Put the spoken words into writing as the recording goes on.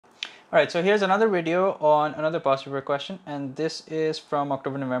Alright, so here's another video on another past paper question, and this is from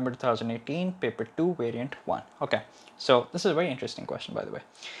October-November 2018, paper 2, variant 1. Okay, so this is a very interesting question, by the way.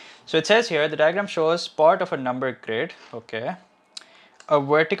 So it says here, the diagram shows part of a number grid. Okay, a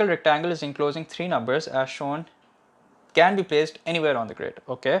vertical rectangle is enclosing three numbers as shown, can be placed anywhere on the grid.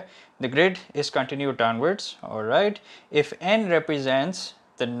 Okay, the grid is continued downwards. All right, if n represents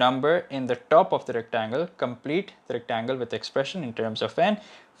the number in the top of the rectangle, complete the rectangle with the expression in terms of n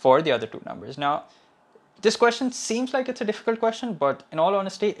for the other two numbers. Now this question seems like it's a difficult question, but in all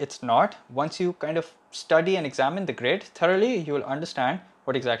honesty it's not. Once you kind of study and examine the grid thoroughly, you will understand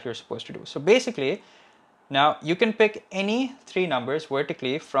what exactly you're supposed to do. So basically, now you can pick any three numbers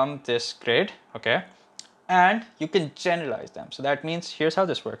vertically from this grid, okay, and you can generalize them. So that means, here's how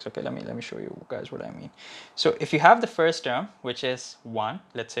this works. Okay, let me show you guys what I mean. So if you have the first term, which is 1,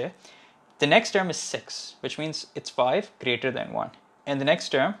 let's say, the next term is 6, which means it's 5 greater than 1, and the next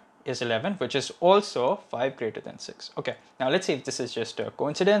term is 11, which is also 5 greater than 6. Okay, now let's see if this is just a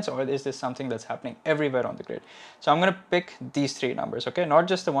coincidence or is this something that's happening everywhere on the grid. So I'm going to pick these three numbers, okay, not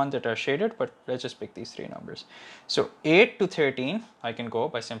just the ones that are shaded, but let's just pick these three numbers. So 8 to 13 I can go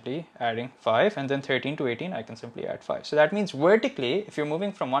by simply adding 5, and then 13 to 18 I can simply add 5. So that means vertically, if you're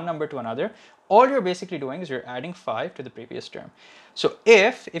moving from one number to another, all you're basically doing is you're adding 5 to the previous term. So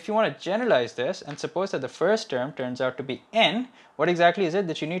if you want to generalize this and suppose that the first term turns out to be n, what exactly is it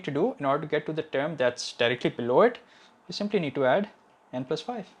that you need to do in order to get to the term that's directly below it? You simply need to add n plus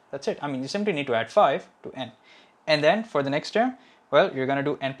 5. That's it. I mean, you simply need to add 5 to n. And then for the next term, well, you're going to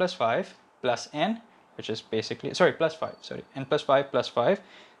do n plus 5 plus n, which is basically, plus 5, n plus 5 plus 5.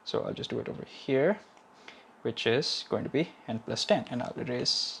 So I'll just do it over here, which is going to be n plus 10, and I'll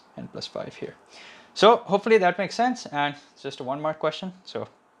erase n plus 5 here. So hopefully that makes sense, and it's just a 1 mark question, so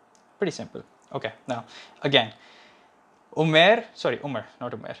pretty simple. Okay, now again, Umar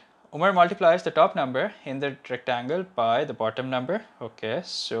multiplies the top number in the rectangle by the bottom number. Okay,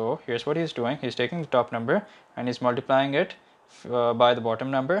 so here's what he's doing. He's taking the top number and he's multiplying it by the bottom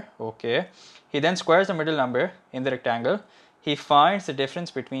number. Okay, he then squares the middle number in the rectangle. He finds the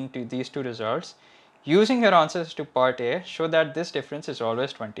difference between these two results. Using your answers to part A, show that this difference is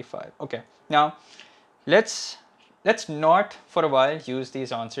always 25. Okay, now let's not for a while use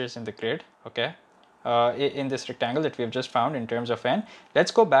these answers in the grid, okay, in this rectangle that we have just found in terms of n.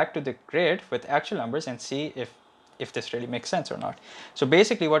 Let's go back to the grid with actual numbers and see if this really makes sense or not. So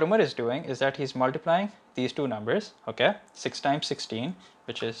basically what Umar is doing is that he's multiplying these two numbers, okay, 6 times 16,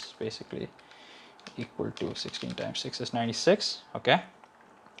 which is basically equal to 16 times 6 is 96, okay,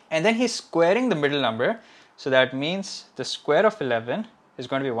 and then he's squaring the middle number. So that means the square of 11 is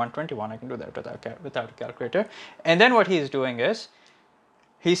going to be 121. I can do that without a calculator. And then what he's doing is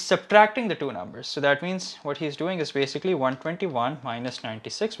he's subtracting the two numbers. So that means what he's doing is basically 121 minus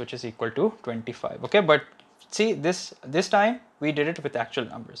 96, which is equal to 25. Okay, but see, this time we did it with actual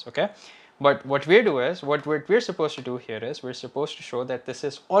numbers. Okay, but what we're supposed to do here is we're supposed to show that this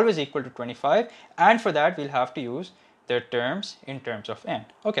is always equal to 25, and for that we'll have to use their terms in terms of n.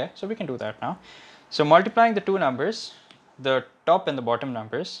 Okay, so we can do that now. So multiplying the two numbers, the top and the bottom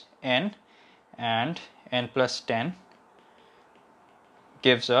numbers, n and n plus 10,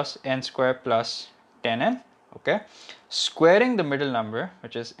 gives us n square plus 10n. Okay, squaring the middle number,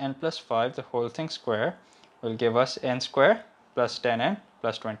 which is n plus 5, the whole thing square, will give us n square plus 10n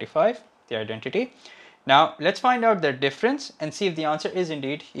plus 25, the identity. Now let's find out the difference and see if the answer is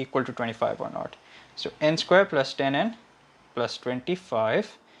indeed equal to 25 or not. So n square plus 10n plus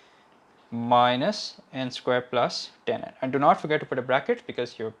 25 minus n square plus 10n, and do not forget to put a bracket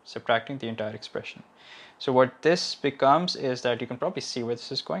because you're subtracting the entire expression. So what this becomes is that you can probably see where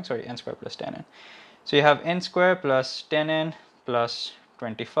this is going, n square plus 10n. So you have n square plus 10n plus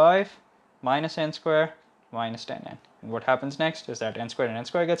 25 minus n square minus 10n, and what happens next is that n square and n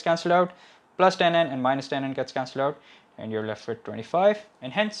square gets cancelled out, plus 10n and minus 10n gets cancelled out, and you're left with 25,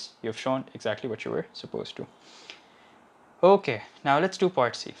 and hence you've shown exactly what you were supposed to. Okay, now let's do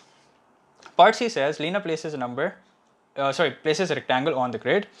part C. Part C says Lena places places a rectangle on the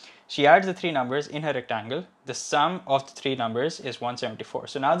grid. She adds the three numbers in her rectangle. The sum of the three numbers is 174.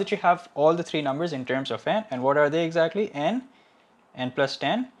 So now that you have all the three numbers in terms of n, and what are they exactly? N plus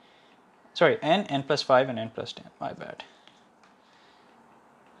 10, n plus 5 and n plus 10, my bad.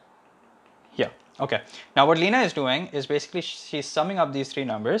 Yeah, okay. Now what Lena is doing is basically she's summing up these three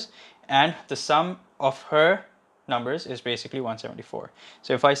numbers, and the sum of her numbers is basically 174.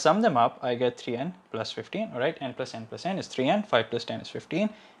 So if I sum them up, I get 3n plus 15, all right, n plus n plus n is 3n, 5 plus 10 is 15,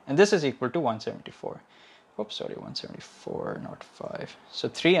 and this is equal to 174. Oops, sorry, 174, not 5. So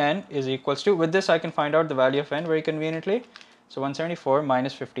 3n is equals to, with this I can find out the value of n very conveniently. So 174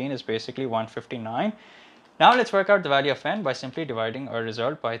 minus 15 is basically 159. Now let's work out the value of n by simply dividing our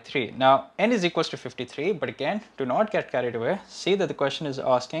result by 3. Now n is equals to 53, but again, do not get carried away. See that the question is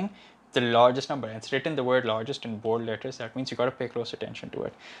asking the largest number. It's written the word largest in bold letters. That means you got to pay close attention to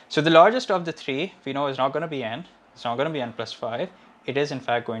it. So the largest of the three we know is not going to be n. It's not going to be n plus 5. It is in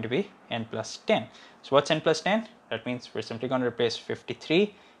fact going to be n plus 10. So what's n plus 10? That means we're simply going to replace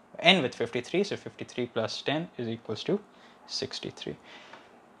 53, n with 53. So 53 plus 10 is equals to 63.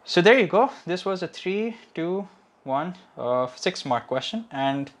 So there you go. This was a 3, 2, 1, 6 mark question,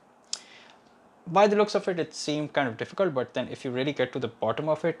 and by the looks of it, it seemed kind of difficult. But then, if you really get to the bottom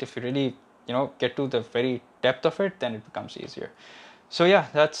of it, if you really get to the very depth of it, then it becomes easier. So yeah,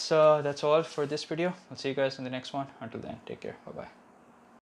 that's all for this video. I'll see you guys in the next one. Until then, take care. Bye bye.